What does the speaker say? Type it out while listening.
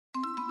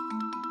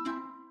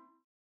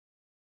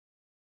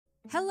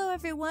Hello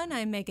everyone,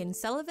 I'm Meghan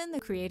Sullivan,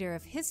 the creator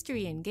of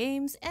History and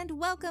Games, and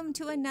welcome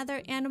to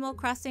another Animal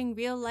Crossing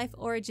real-life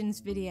origins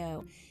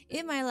video.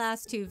 In my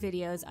last two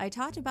videos, I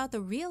talked about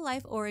the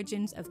real-life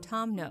origins of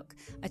Tom Nook,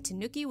 a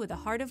tanuki with a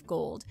heart of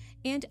gold,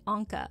 and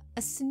Anka,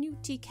 a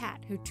snooty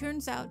cat who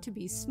turns out to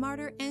be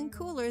smarter and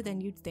cooler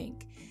than you'd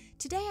think.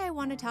 Today I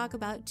want to talk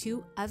about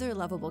two other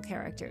lovable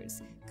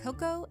characters,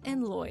 Coco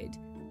and Lloyd.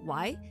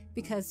 Why?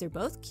 Because they're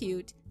both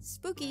cute,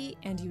 spooky,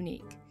 and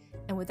unique.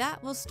 And with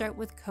that, we'll start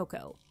with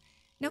Coco.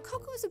 Now,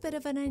 Coco is a bit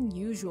of an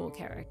unusual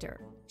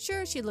character.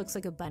 Sure, she looks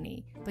like a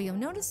bunny, but you'll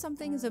notice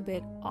something is a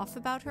bit off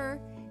about her.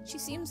 She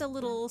seems a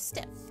little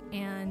stiff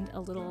and a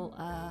little,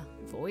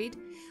 void.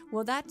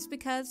 Well, that's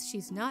because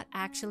she's not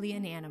actually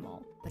an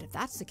animal. But if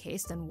that's the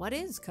case, then what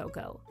is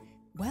Coco?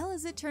 Well,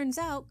 as it turns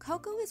out,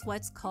 Coco is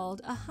what's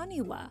called a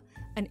Haniwa,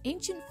 an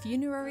ancient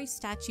funerary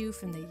statue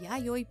from the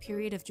Yayoi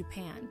period of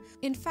Japan.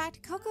 In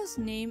fact, Coco's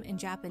name in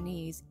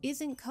Japanese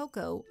isn't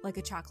Coco, like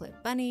a chocolate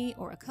bunny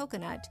or a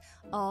coconut,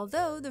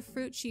 although the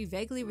fruit she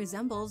vaguely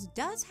resembles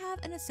does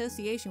have an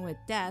association with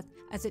death,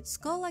 as its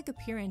skull-like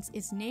appearance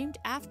is named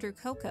after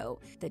Coco,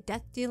 the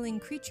death-dealing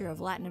creature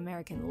of Latin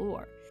American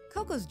lore.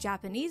 Coco's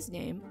Japanese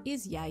name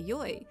is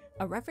Yayoi,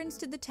 a reference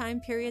to the time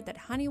period that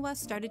Haniwa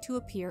started to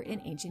appear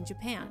in ancient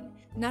Japan.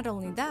 Not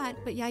only that,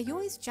 but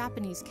Yayoi's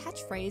Japanese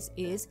catchphrase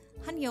is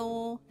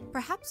Hanyo,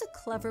 perhaps a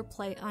clever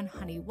play on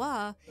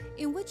Haniwa,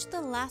 in which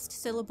the last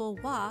syllable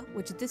wa,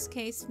 which in this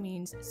case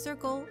means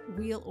circle,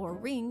 wheel, or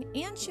ring,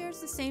 and shares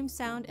the same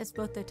sound as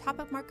both the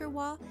top-up marker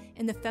wa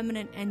and the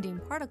feminine ending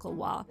particle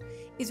wa,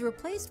 is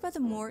replaced by the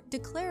more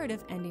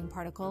declarative ending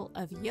particle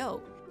of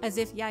yo, as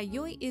if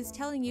Yayoi is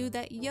telling you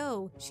that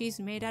yo, she's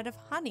made out of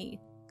honey,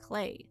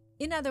 clay.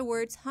 In other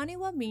words,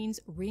 Haniwa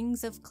means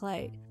rings of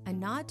clay, a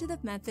nod to the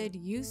method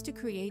used to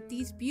create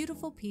these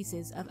beautiful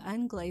pieces of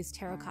unglazed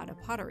terracotta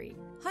pottery.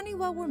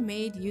 Haniwa were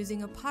made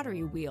using a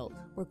pottery wheel,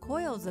 where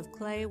coils of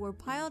clay were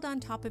piled on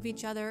top of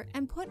each other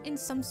and put in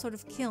some sort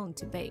of kiln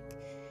to bake.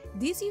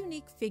 These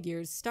unique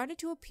figures started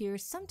to appear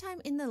sometime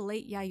in the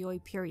late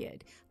Yayoi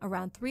period,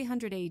 around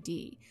 300 AD,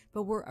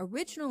 but were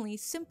originally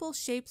simple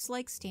shapes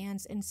like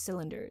stands and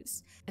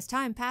cylinders. As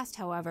time passed,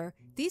 however,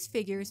 these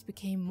figures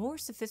became more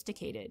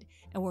sophisticated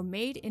and were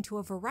made into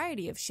a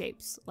variety of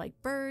shapes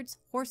like birds,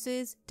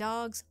 horses,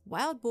 dogs,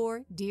 wild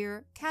boar,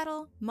 deer,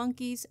 cattle,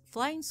 monkeys,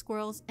 flying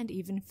squirrels, and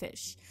even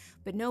fish.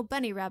 But no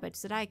bunny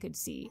rabbits that I could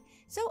see,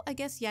 so I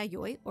guess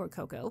Yayoi, or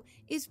Coco,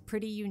 is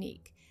pretty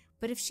unique.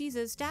 But if she's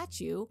a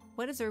statue,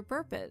 what is her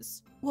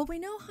purpose? Well, we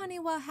know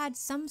Haniwa had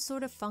some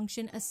sort of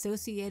function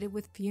associated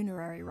with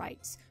funerary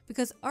rites,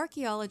 because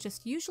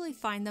archaeologists usually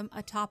find them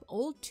atop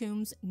old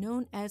tombs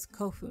known as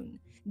kofun.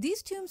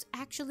 These tombs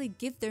actually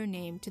give their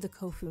name to the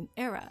Kofun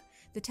era,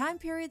 the time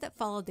period that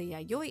followed the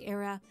Yayoi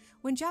era,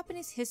 when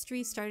Japanese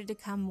history started to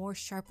come more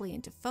sharply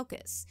into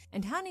focus,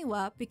 and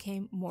Haniwa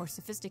became more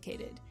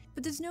sophisticated.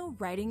 But there's no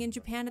writing in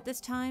Japan at this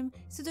time,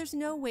 so there's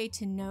no way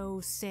to know,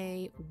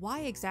 say,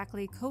 why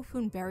exactly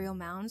Kofun burial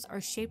mounds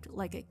are shaped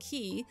like a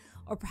key,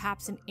 or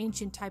perhaps an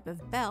ancient type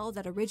of bell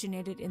that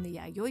originated in the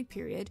Yayoi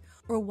period,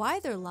 or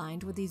why they're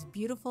lined with these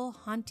beautiful,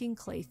 haunting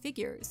clay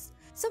figures.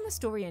 Some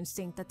historians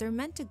think that they're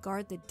meant to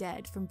guard the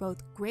dead from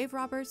both grave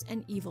robbers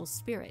and evil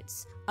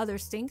spirits.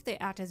 Others think they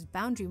act as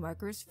boundary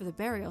markers for the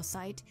burial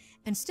site,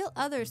 and still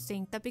others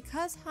think that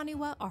because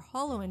Haniwa are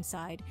hollow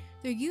inside,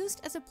 they're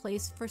used as a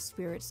place for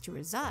spirits to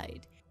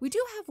reside. We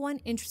do have one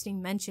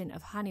interesting mention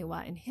of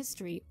Haniwa in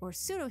history, or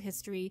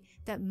pseudo-history,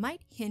 that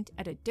might hint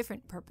at a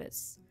different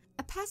purpose.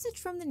 A passage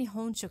from the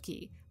Nihon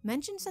Shoki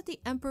mentions that the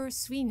Emperor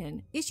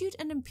Suinen issued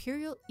an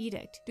imperial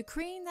edict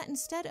decreeing that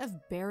instead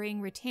of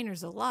burying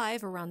retainers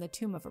alive around the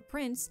tomb of a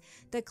prince,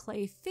 the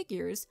clay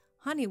figures,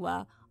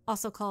 Haniwa,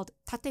 also called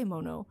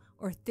tatemono,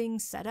 or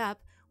things set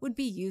up, would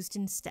be used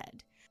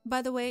instead.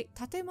 By the way,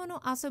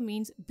 tatemono also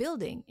means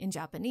building in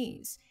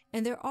Japanese,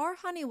 and there are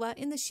Haniwa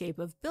in the shape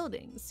of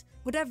buildings.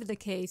 Whatever the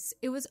case,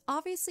 it was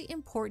obviously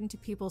important to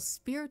people's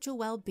spiritual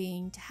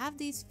well-being to have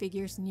these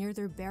figures near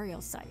their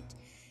burial site.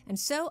 And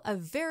so a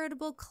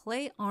veritable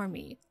clay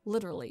army,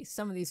 literally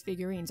some of these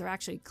figurines are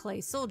actually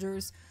clay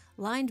soldiers,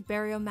 lined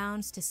burial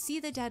mounds to see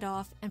the dead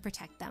off and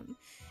protect them.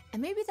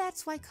 And maybe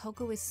that's why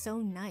Coco is so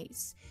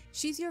nice.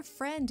 She's your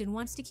friend and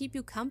wants to keep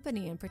you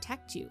company and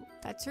protect you.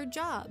 That's her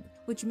job,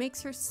 which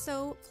makes her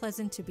so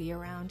pleasant to be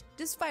around,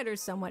 despite her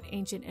somewhat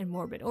ancient and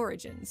morbid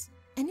origins.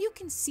 And you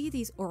can see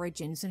these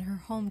origins in her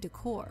home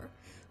decor.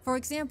 For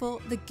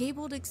example, the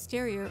gabled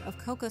exterior of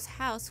Coco's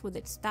house with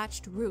its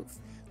thatched roof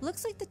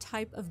looks like the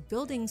type of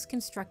buildings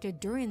constructed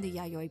during the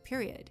Yayoi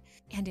period,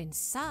 and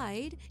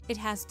inside, it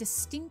has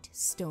distinct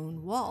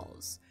stone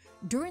walls.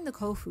 During the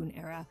Kofun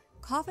era,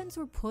 coffins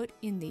were put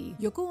in the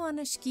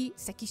Yokowana-shiki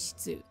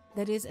sekishitsu,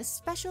 that is a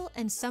special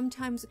and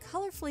sometimes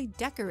colorfully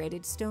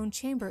decorated stone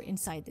chamber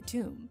inside the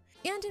tomb.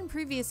 And in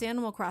previous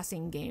Animal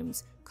Crossing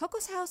games,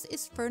 Coco's house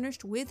is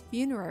furnished with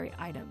funerary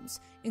items,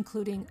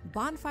 including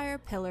bonfire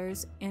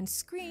pillars and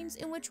screens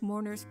in which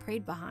mourners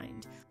prayed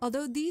behind,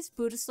 although these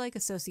Buddhist-like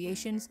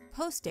associations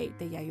postdate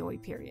the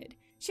Yayoi period.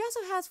 She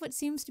also has what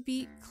seems to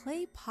be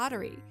clay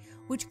pottery,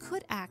 which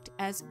could act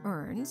as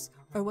urns,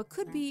 or what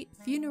could be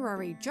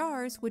funerary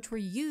jars which were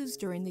used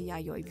during the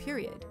Yayoi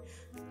period.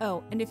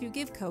 Oh, and if you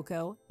give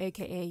Coco,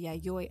 aka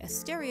Yayoi, a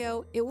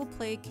stereo, it will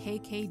play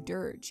KK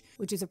Dirge,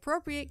 which is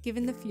appropriate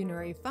given the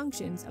funerary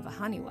functions of a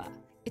Haniwa.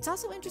 It's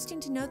also interesting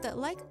to note that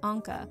like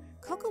Anka,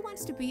 Coco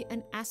wants to be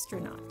an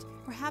astronaut,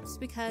 perhaps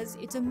because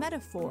it's a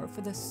metaphor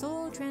for the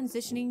soul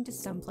transitioning to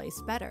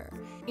someplace better.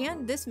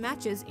 And this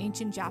matches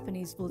ancient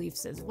Japanese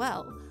beliefs as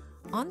well.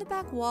 On the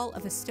back wall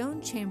of a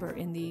stone chamber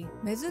in the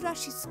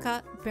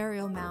Mezurashisuka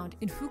burial mound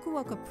in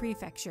Fukuoka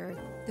Prefecture,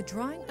 the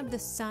drawing of the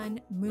sun,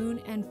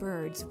 moon, and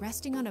birds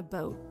resting on a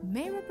boat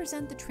may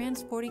represent the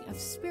transporting of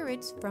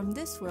spirits from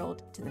this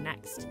world to the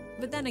next.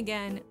 But then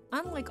again,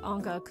 unlike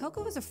Anka,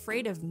 Coco is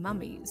afraid of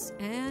mummies,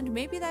 and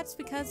maybe that's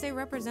because they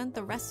represent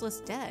the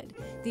restless dead,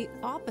 the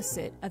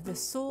opposite of the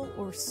soul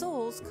or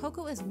souls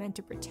Coco is meant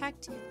to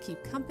protect,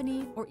 keep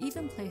company, or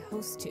even play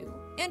host to.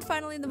 And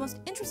finally, the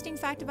most interesting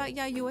fact about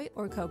Yayoi,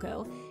 or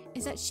Coco,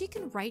 is that she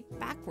can write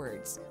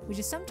backwards, which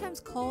is sometimes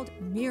called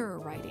mirror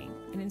writing,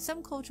 and in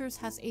some cultures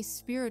has a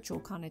spiritual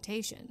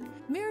connotation.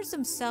 Mirrors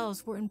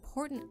themselves were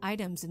important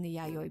items in the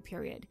Yayoi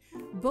period,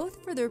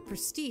 both for their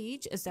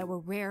prestige, as they were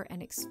rare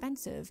and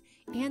expensive,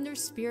 and their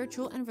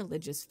spiritual and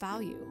religious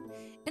value.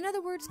 In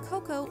other words,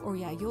 Coco, or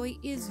Yayoi,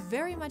 is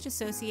very much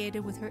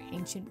associated with her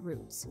ancient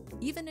roots,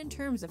 even in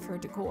terms of her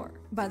decor.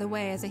 By the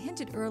way, as I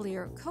hinted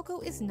earlier,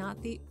 Coco is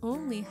not the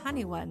only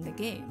Haniwa in the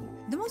game.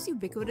 The most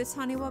ubiquitous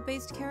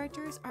Haniwa-based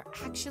characters are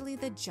actually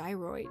the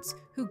gyroids,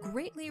 who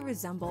greatly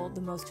resemble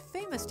the most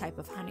famous type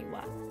of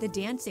Haniwa, the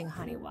dancing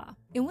Haniwa,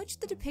 in which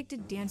the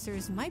depicted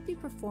dancers might be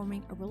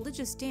performing a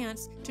religious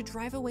dance to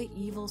drive away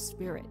evil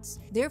spirits,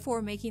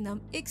 therefore making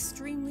them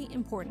extremely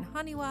important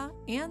Haniwa,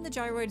 and the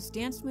gyroids'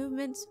 dance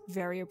movements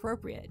very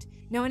appropriate.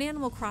 Now in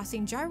Animal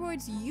Crossing,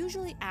 gyroids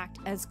usually act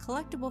as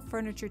collectible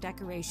furniture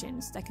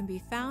decorations that can be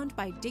found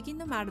by digging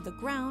them out of the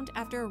ground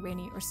after a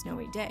rainy or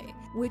snowy day,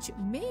 which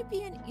may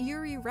be an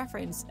eerie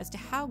reference as to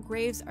how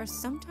graves are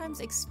sometimes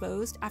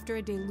exposed after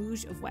a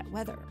deluge of wet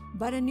weather.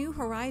 But in New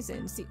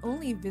Horizons, the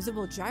only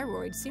visible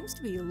gyroid seems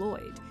to be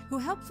Lloyd, who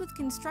helps with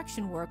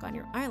construction work on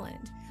your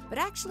island. But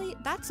actually,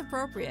 that's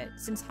appropriate,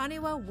 since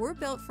Haniwa were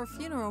built for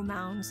funeral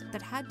mounds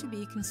that had to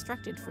be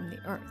constructed from the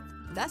earth.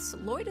 Thus,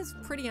 Lloyd is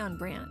pretty on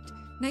brand.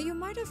 Now you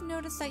might have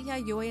noticed that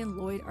Yayoi and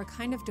Lloyd are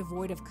kind of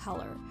devoid of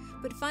color,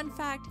 but fun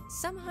fact,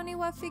 some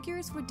Haniwa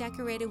figures were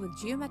decorated with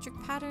geometric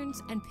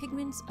patterns and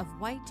pigments of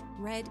white,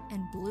 red,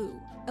 and blue.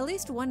 At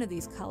least one of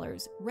these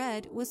colors,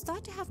 red, was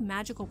thought to have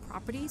magical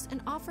properties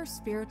and offer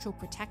spiritual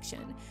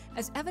protection,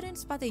 as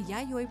evidenced by the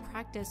Yayoi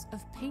practice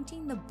of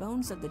painting the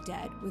bones of the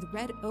dead with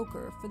red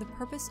ochre for the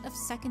purpose of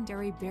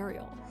secondary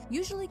burial,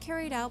 usually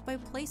carried out by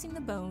placing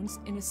the bones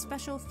in a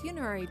special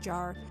funerary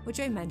jar, which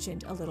I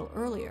mentioned a little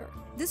earlier.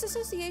 This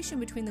association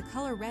between the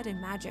color red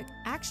and magic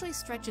actually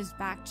stretches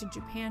back to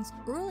Japan's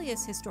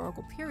earliest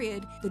historical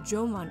period, the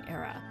Jomon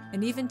era,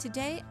 and even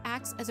today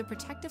acts as a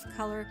protective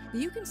color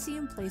that you can see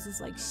in places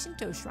like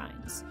Shinto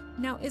shrines.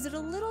 Now, is it a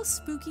little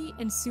spooky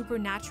and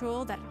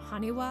supernatural that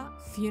Haniwa,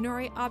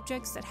 funerary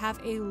objects that have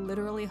a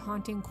literally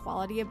haunting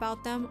quality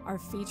about them, are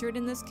featured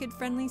in this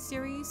kid-friendly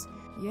series?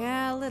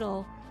 Yeah, a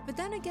little. But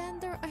then again,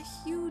 they're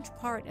a huge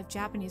part of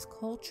Japanese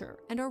culture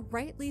and are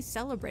rightly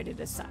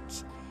celebrated as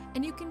such.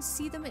 And you can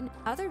see them in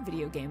other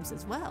video games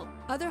as well.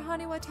 Other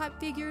Haniwa-type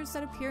figures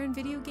that appear in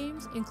video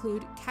games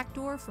include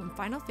Cactuar from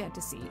Final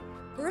Fantasy,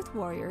 Earth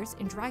Warriors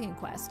in Dragon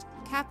Quest,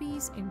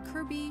 Cappies in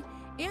Kirby,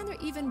 and they're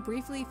even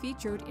briefly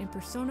featured in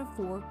Persona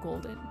 4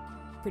 Golden.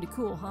 Pretty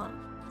cool, huh?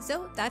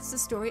 So that's the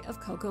story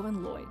of Coco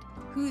and Lloyd.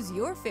 Who's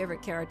your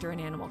favorite character in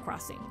Animal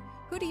Crossing?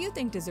 Who do you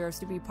think deserves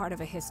to be part of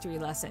a history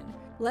lesson?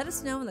 Let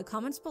us know in the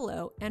comments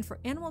below, and for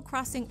Animal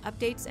Crossing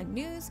updates and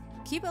news,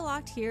 keep it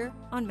locked here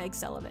on Meg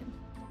Sullivan.